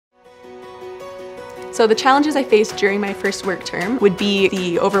So the challenges I faced during my first work term would be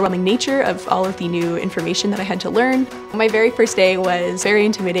the overwhelming nature of all of the new information that I had to learn. My very first day was very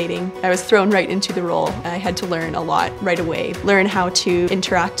intimidating. I was thrown right into the role. I had to learn a lot right away, learn how to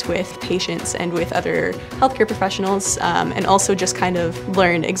interact with patients and with other healthcare professionals, and also just kind of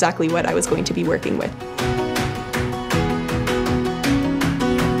learn exactly what I was going to be working with.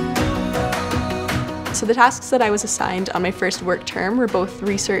 So the tasks that I was assigned on my first work term were both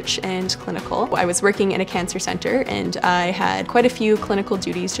research and clinical. I was working in a cancer center and I had quite a few clinical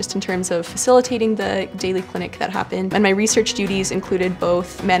duties just in terms of facilitating the daily clinic that happened. And my research duties included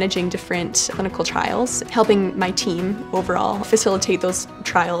both managing different clinical trials, helping my team overall facilitate those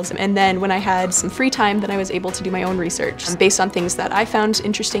trials. And then when I had some free time, then I was able to do my own research. Based on things that I found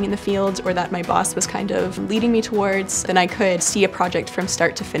interesting in the field or that my boss was kind of leading me towards, then I could see a project from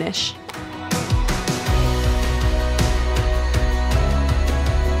start to finish.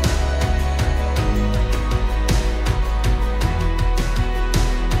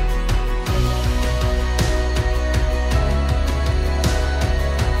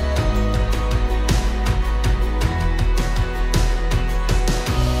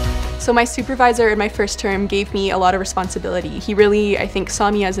 So my supervisor in my first term gave me a lot of responsibility. He really, I think, saw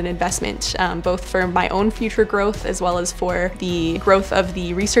me as an investment, both for my own future growth as well as for the growth of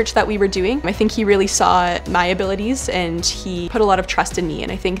the research that we were doing. I think he really saw my abilities and he put a lot of trust in me,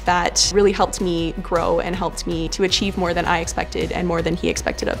 and I think that really helped me grow and helped me to achieve more than I expected and more than he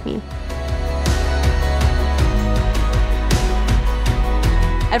expected of me.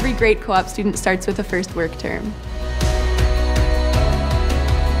 Every great co-op student starts with a first work term.